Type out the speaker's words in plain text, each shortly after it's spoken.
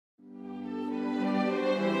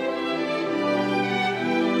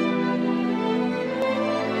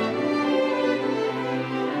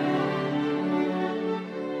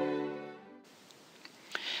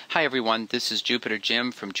Hi everyone, this is Jupiter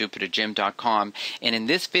Jim from jupiterjim.com, and in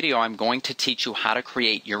this video I'm going to teach you how to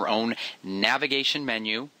create your own navigation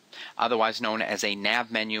menu, otherwise known as a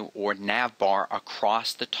nav menu or nav bar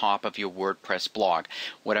across the top of your WordPress blog.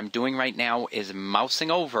 What I'm doing right now is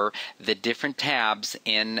mousing over the different tabs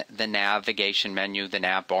in the navigation menu, the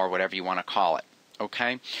nav bar, whatever you want to call it.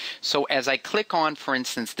 Okay, so as I click on, for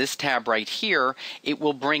instance, this tab right here, it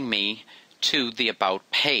will bring me to the About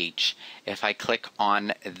page. If I click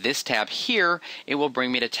on this tab here, it will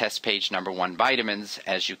bring me to test page number 1 vitamins,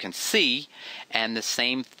 as you can see, and the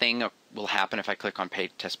same thing will happen if I click on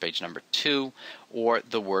test page number 2 or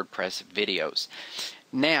the WordPress videos.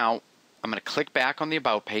 Now I'm going to click back on the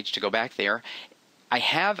About page to go back there. I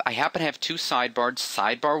happen to have two sidebars,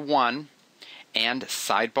 sidebar 1 and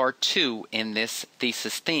sidebar 2 in this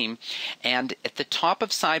Thesis theme, and at the top of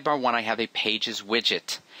sidebar 1 I have a Pages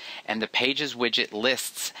widget, and the Pages widget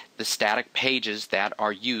lists the static pages that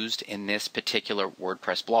are used in this particular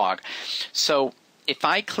WordPress blog. So if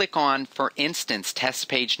I click on, for instance, test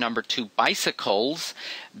page number 2 bicycles,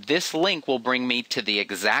 this link will bring me to the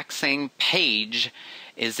exact same page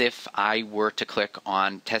as if I were to click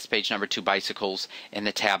on test page number 2 bicycles in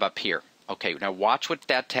the tab up here. Okay, now watch with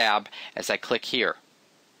that tab as I click here.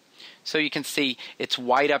 So you can see it's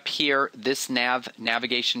white up here. This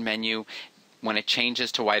navigation menu, when it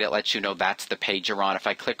changes to white, it lets you know that's the page you're on. If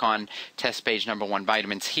I click on test page number 1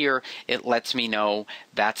 vitamins here, it lets me know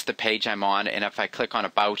that's the page I'm on. And if I click on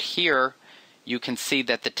About here, you can see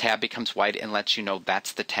that the tab becomes white and lets you know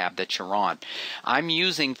that's the tab that you're on. I'm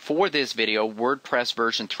using for this video WordPress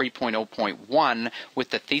version 3.0.1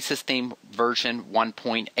 with the Thesis theme version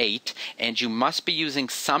 1.8, and you must be using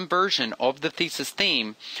some version of the Thesis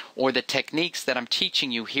theme or the techniques that I'm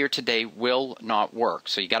teaching you here today will not work.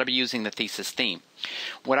 So you got to be using the Thesis theme.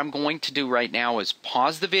 What I'm going to do right now is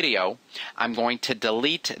pause the video. I'm going to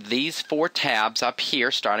delete these 4 tabs up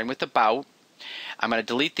here, starting with About. I'm going to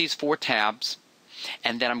delete these 4 tabs,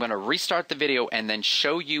 and then I'm going to restart the video and then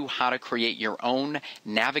show you how to create your own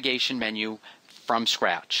navigation menu from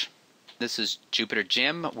scratch. This is Jupiter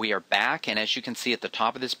Jim. We are back, and as you can see at the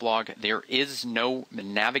top of this blog, there is no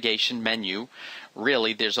navigation menu.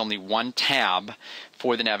 Really, there's only one tab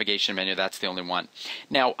for the navigation menu. That's the only one.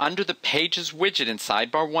 Now, under the Pages widget in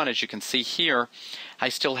sidebar 1, as you can see here, I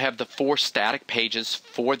still have the 4 static pages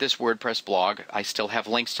for this WordPress blog. I still have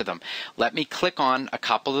links to them. Let me click on a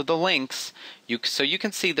couple of the links so you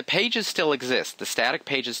can see the pages still exist. The static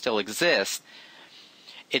pages still exist.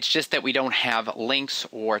 It's just that we don't have links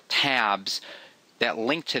or tabs that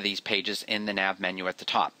link to these pages in the nav menu at the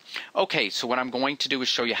top. Okay, so what I'm going to do is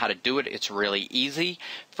show you how to do it. It's really easy.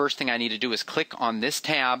 First thing I need to do is click on this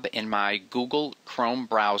tab in my Google Chrome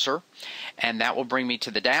browser, and that will bring me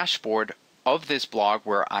to the dashboard of this blog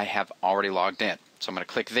where I have already logged in. So I'm going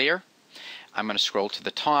to click there. I'm going to scroll to the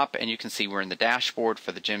top, and you can see we're in the dashboard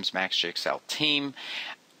for the Jim's Max GXL team.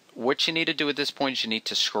 What you need to do at this point is you need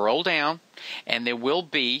to scroll down, and there will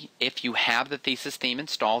be, if you have the Thesis theme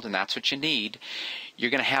installed, and that's what you need,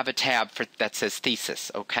 you're going to have a tab that says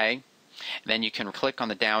Thesis, okay? Then you can click on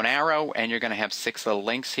the down arrow, and you're going to have 6 little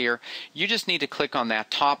links here. You just need to click on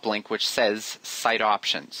that top link which says Site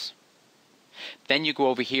Options. Then you go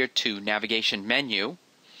over here to Navigation Menu,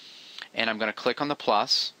 and I'm going to click on the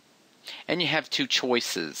plus. And you have 2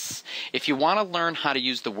 choices. If you want to learn how to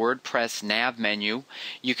use the WordPress nav menu,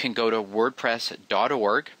 you can go to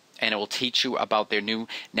wordpress.org, and it will teach you about their new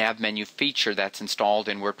nav menu feature that's installed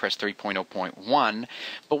in WordPress 3.0.1.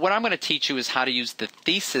 But what I'm going to teach you is how to use the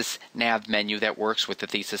Thesis nav menu that works with the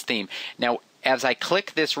Thesis theme. Now, as I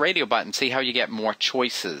click this radio button, see how you get more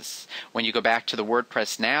choices. When you go back to the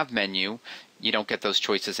WordPress nav menu, you don't get those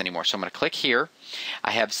choices anymore. So I'm going to click here.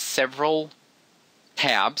 I have several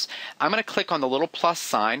tabs. I'm going to click on the little plus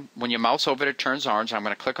sign. When you mouse over it, it turns orange. I'm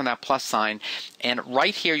going to click on that plus sign, and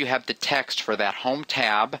right here you have the text for that home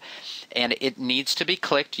tab, and it needs to be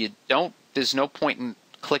clicked. There's no point in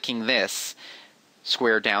clicking this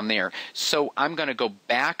square down there. So I'm going to go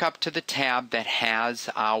back up to the tab that has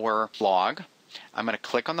our blog. I'm going to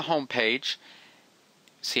click on the home page.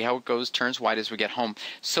 See how it goes, turns white as we get home.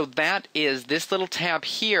 So that is, this little tab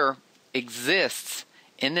here exists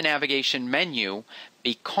in the navigation menu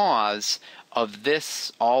because of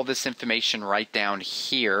this, all this information right down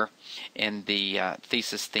here in the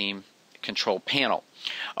Thesis theme control panel.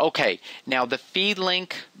 Okay, now the feed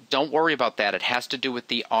link, don't worry about that. It has to do with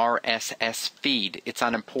the RSS feed. It's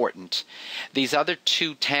unimportant. These other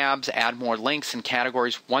 2 tabs, add more links and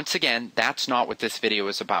categories, once again, that's not what this video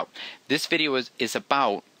is about. This video is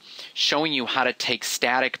about showing you how to take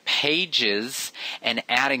static pages and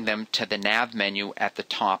adding them to the nav menu at the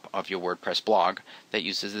top of your WordPress blog that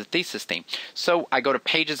uses the Thesis theme. So I go to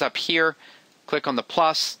Pages up here, click on the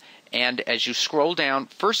plus, and as you scroll down,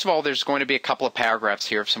 first of all, there's going to be a couple of paragraphs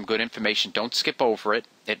here of some good information. Don't skip over it.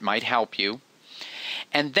 It might help you.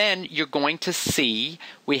 And then you're going to see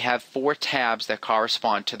we have 4 tabs that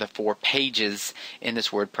correspond to the 4 pages in this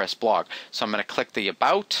WordPress blog. So I'm going to click the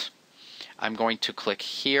About. I'm going to click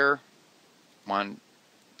here. 1,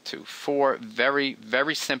 2, 4. Very,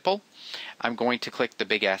 very simple. I'm going to click the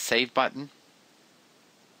big ass Save button.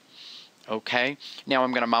 Okay. Now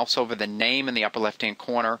I'm going to mouse over the name in the upper left-hand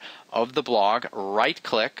corner of the blog.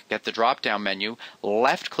 Right-click, get the drop-down menu.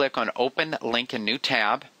 Left-click on Open Link in New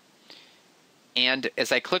Tab. And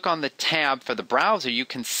as I click on the tab for the browser, you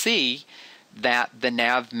can see that the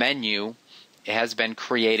nav menu has been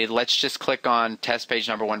created. Let's just click on test page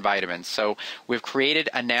number 1, vitamins. So we've created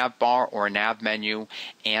a nav bar or a nav menu,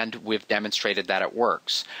 and we've demonstrated that it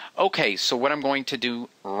works. Okay, so what I'm going to do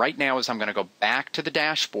right now is I'm going to go back to the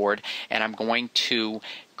dashboard, and I'm going to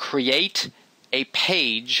create a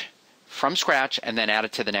page from scratch and then add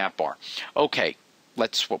it to the nav bar. Okay.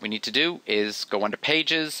 What we need to do is go under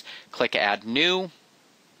Pages, click Add New,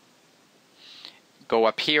 go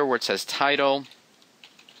up here where it says Title,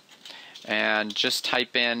 and just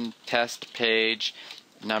type in test page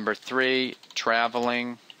number 3,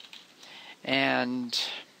 traveling, and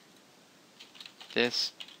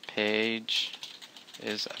this page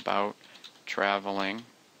is about traveling.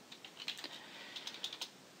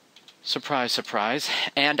 Surprise, surprise.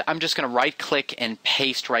 And I'm just going to right-click and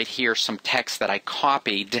paste right here some text that I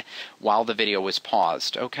copied while the video was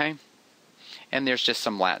paused, okay? And there's just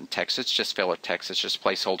some Latin text. It's just filler text. It's just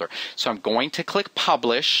placeholder. So I'm going to click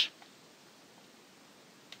Publish.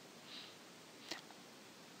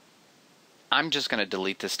 I'm just going to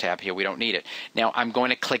delete this tab here. We don't need it. Now I'm going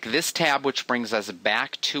to click this tab, which brings us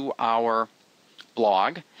back to our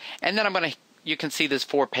blog. And then I'm going to you can see there's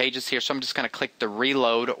 4 pages here, so I'm just going to click the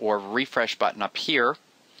reload or refresh button up here.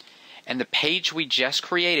 And the page we just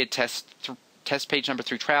created, test page number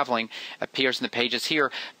 3, traveling, appears in the pages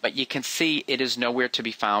here, but you can see it is nowhere to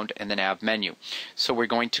be found in the nav menu. So we're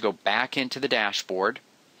going to go back into the dashboard.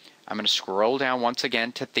 I'm going to scroll down once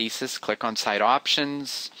again to Thesis, click on Site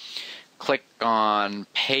Options, click on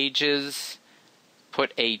Pages,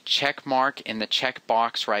 put a check mark in the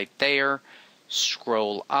checkbox right there,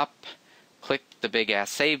 scroll up, click the big ass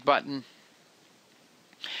Save button,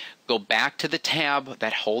 go back to the tab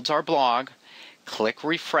that holds our blog, click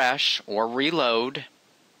Refresh or Reload,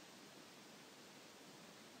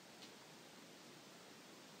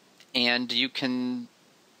 and you can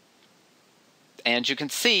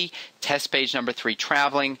see test page number 3,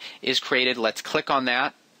 traveling, is created. Let's click on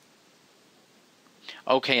that.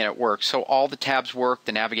 Okay, and it works. So all the tabs work,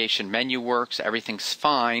 the navigation menu works, everything's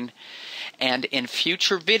fine. And in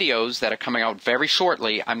future videos that are coming out very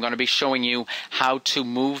shortly, I'm going to be showing you how to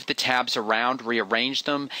move the tabs around, rearrange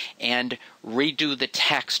them, and redo the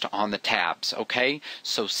text on the tabs, okay?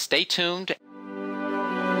 So stay tuned.